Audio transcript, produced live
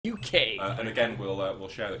UK. And again, we'll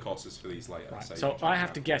share the costs for these later. Right. So I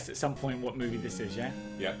have to guess at some point what movie this is, yeah?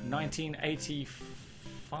 Yeah.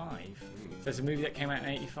 1985. So it's a movie that came out in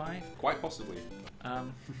 '85. Quite possibly.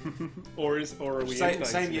 or are we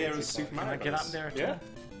same year as Super Can Mario? I get up there at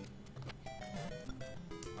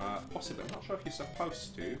all? Possibly. I'm not sure if you're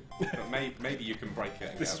supposed to, but maybe you can break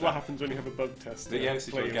it. This is what happens when you have a bug test. Yeah, this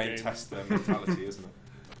is your game test mentality, isn't it?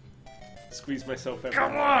 Squeeze myself everywhere.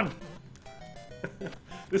 Come on!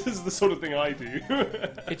 This is the sort of thing I do.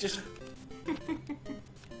 It just...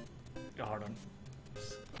 Hold on.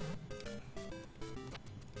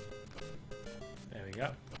 There we go.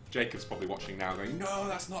 Jacob's probably watching now going, no,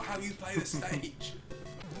 that's not how you play the stage.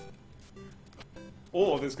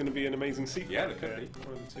 Or there's going to be an amazing sequel. Yeah, there could be.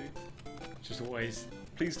 One of the two. Just always...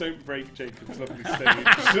 Please don't break Jacob's lovely stage.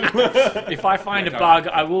 If I find a bug,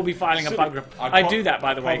 I will be filing a bug report. I do that,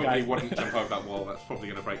 by the way, guys. I probably wouldn't jump over that wall. That's probably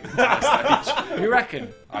going to break the entire stage. You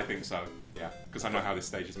reckon? I think so, yeah. Because I know how this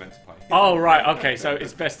stage is meant to play. Oh, right, okay. So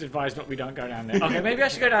it's best advised not we don't go down there. Okay, maybe I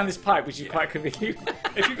should go down this pipe, which is quite convenient.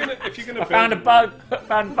 If you're gonna I found a bug.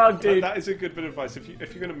 Found a bug, dude. That is a good bit of advice. If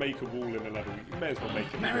you're gonna make a wall in a level, you may as well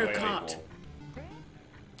make it Mario the way Kart.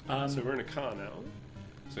 So we're in a car now.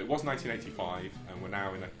 So it was 1985, and we're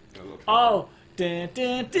now in a little car. Oh. Dun,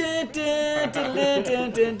 dun, dun, dun, dun, dun,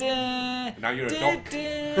 dun, dun, dun. Now you're a Dun, doc.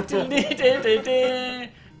 dun, dun, dun, dun, dun,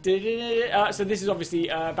 dun. So this is obviously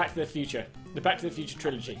Back to the Future, the Back to the Future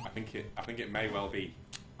trilogy. I think it may well be.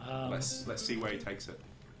 Let's see where he takes it.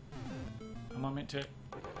 Am I meant to?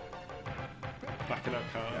 Back in our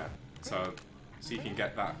car. Yeah. So you can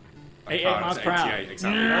get that. 88 car miles to per hour. 88,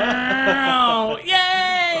 exactly. No!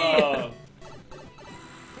 Yay! Oh.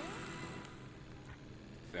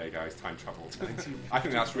 There you go. It's time travel. I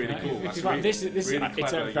think that's really cool. That's This is really it's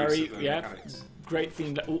clever a very use of the mechanics. great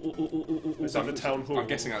theme. Is that the town hall? I'm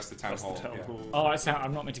guessing that's the town hall. The town yeah. hall. Oh,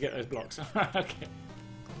 I'm not meant to get those blocks. Okay.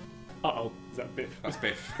 Uh-oh. Is that Biff? That's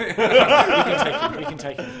Biff. We can take him. We can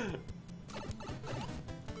take him.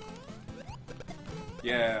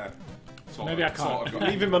 Yeah. Maybe I can't.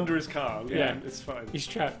 Leave him under his car. Yeah. It's fine. He's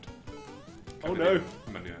trapped. Oh no.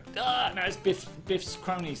 Ah, no, it's Biff's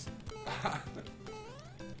cronies.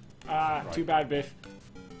 Right. Too bad, Biff.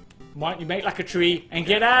 Why don't you make like a tree and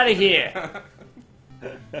get out of here?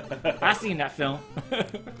 I've seen that film. On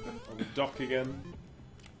the dock again.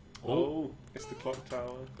 Oh, it's the clock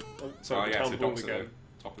tower. Oh, sorry, the yeah, town so hall docks at again.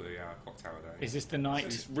 the top of the clock tower there. Is this the night?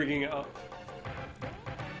 He's rigging it up.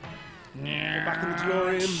 Get back in the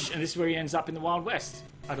DeLorean. And this is where he ends up in the Wild West,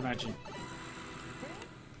 I'd imagine.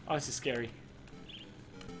 Oh, this is scary.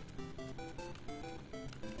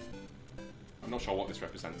 I'm not sure what this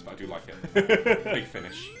represents, but I do like it. Big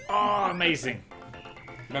finish. Oh, amazing.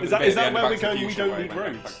 Remember Is that where Back we're to the going? We Future don't where need he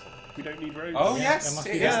went roads. back? We don't need roads. Oh There yes, must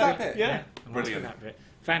it be is that that bit. Yeah. Brilliant. That bit.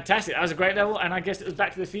 Fantastic. That was a great level, and I guess it was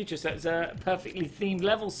Back to the Future, so it's a perfectly themed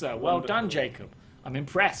level, sir. Well done, Jacob. I'm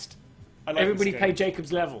impressed. I like Everybody this play game.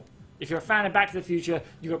 Jacob's level. If you're a fan of Back to the Future,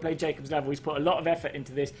 you've got to play Jacob's level. He's put a lot of effort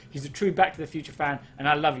into this. He's a true Back to the Future fan, and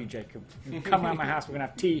I love you, Jacob. You can come around my house, we're going to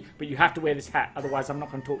have tea, but you have to wear this hat, otherwise I'm not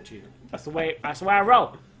going to talk to you. That's the way I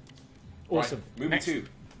roll. Awesome. Right, movie 2.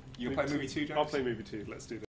 You can play movie 2, James? I'll play movie 2. Let's do that.